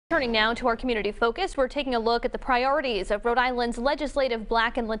Turning now to our community focus, we're taking a look at the priorities of Rhode Island's Legislative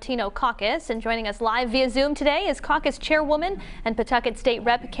Black and Latino Caucus. And joining us live via Zoom today is Caucus Chairwoman and Pawtucket State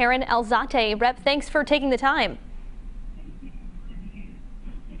Rep Karen Alzate. Rep, thanks for taking the time.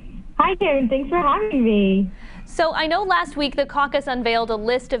 Hi, Karen. Thanks for having me. So I know last week the caucus unveiled a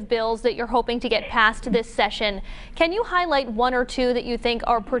list of bills that you're hoping to get passed this session. Can you highlight one or two that you think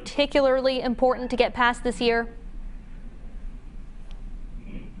are particularly important to get passed this year?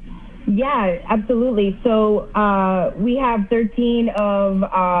 Yeah, absolutely. So we have 13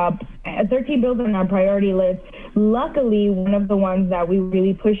 bills on our priority list. Luckily, one of the ones that we were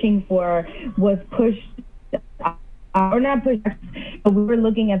really pushing for was pushed, or not pushed, but we were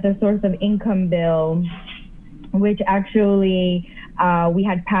looking at the source of income bill, which actually we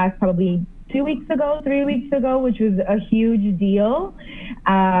had passed probably 3 weeks ago, which was a huge deal.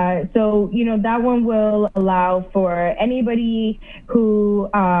 So, you know, that one will allow for anybody who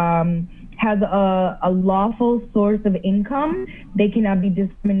has a lawful source of income. They cannot be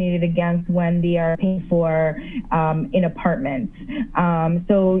discriminated against when they are paying for an apartment.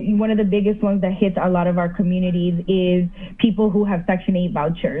 So one of the biggest ones that hits a lot of our communities is people who have Section 8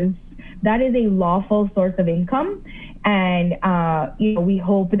 vouchers. That is a lawful source of income. And, you know, we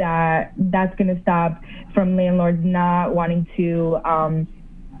hope that that's going to stop from landlords not wanting to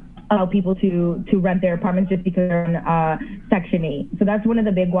allow people to rent their apartments just because they're on Section 8. So that's one of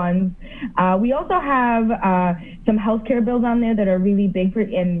the big ones. We also have some healthcare bills on there that are really big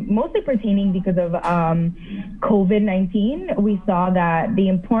and mostly pertaining because of COVID-19. We saw that the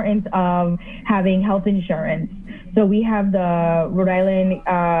importance of having health insurance. So we have the Rhode Island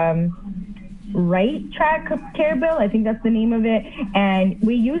Right Track Care Bill, I think that's the name of it, and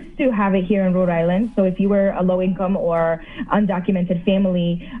we used to have it here in Rhode Island. So if you were a low income or undocumented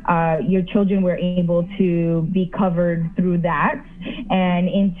family, your children were able to be covered through that. And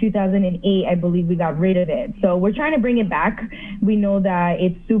in 2008, I believe we got rid of it. So we're trying to bring it back. We know that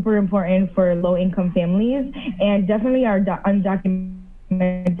it's super important for low income families and definitely our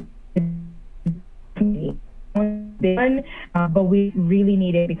undocumented community. But we really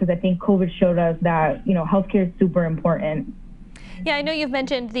need it because I think COVID showed us that, you know, healthcare is super important. Yeah, I know you've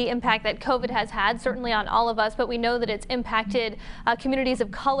mentioned the impact that COVID has had, certainly on all of us, but we know that it's impacted communities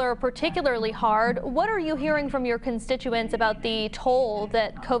of color particularly hard. What are you hearing from your constituents about the toll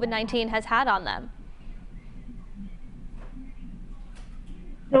that COVID-19 has had on them?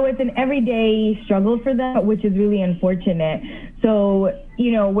 So it's an everyday struggle for them, which is really unfortunate. So,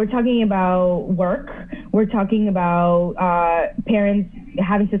 you know, we're talking about work. We're talking about parents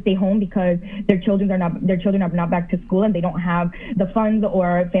having to stay home because their children are not back to school and they don't have the funds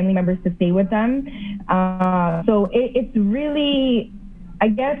or family members to stay with them. So it's really, I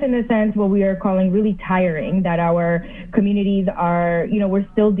guess, in a sense, what we are calling really tiring that our communities are, you know, we're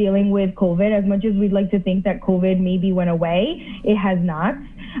still dealing with COVID. As much as we'd like to think that COVID maybe went away, it has not.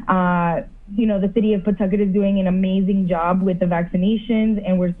 You know, the city of Pawtucket is doing an amazing job with the vaccinations,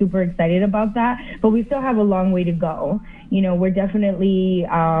 and we're super excited about that. But we still have a long way to go. You know, we're definitely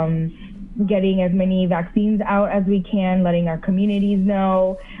getting as many vaccines out as we can, letting our communities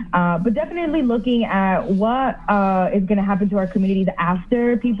know, but definitely looking at what is going to happen to our communities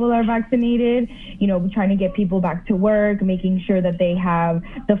after people are vaccinated. You know, trying to get people back to work, making sure that they have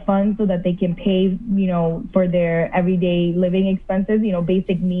the funds so that they can pay, you know, for their everyday living expenses, you know,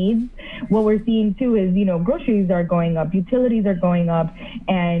 basic needs. What we're seeing too is, you know, groceries are going up, utilities are going up,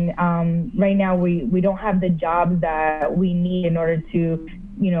 and right now we don't have the jobs that we need in order to,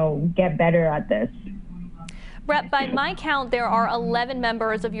 you know, get better at this. Rep, by my count, there are 11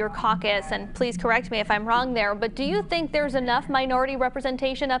 members of your caucus, and please correct me if I'm wrong there, but do you think there's enough minority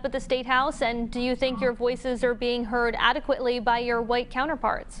representation up at the State House, and do you think your voices are being heard adequately by your white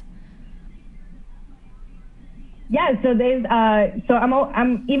counterparts? Yeah, so there's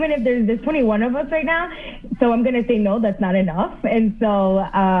I'm even if there's 21 of us right now, so I'm gonna say no, that's not enough. And so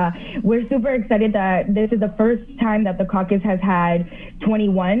we're super excited that this is the first time that the caucus has had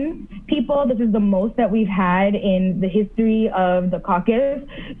 21 people. This is the most that we've had in the history of the caucus.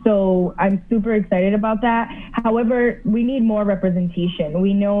 So I'm super excited about that. However, we need more representation.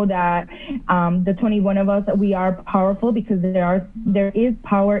 We know that the 21 of us, we are powerful because there is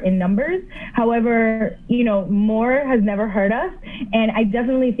power in numbers. However, you know, more has never hurt us. And I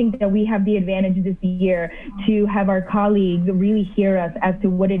definitely think that we have the advantage this year to have our colleagues really hear us as to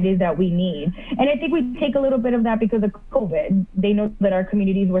what it is that we need. And I think we take a little bit of that because of COVID. They know that our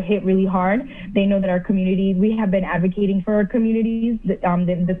communities were hit really hard. They know that our communities, we have been advocating for our communities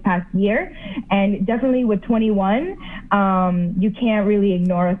this past year. And definitely with 21, you can't really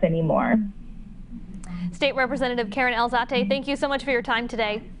ignore us anymore. State Representative Karen Alzate, thank you so much for your time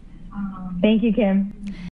today. Thank you, Kim.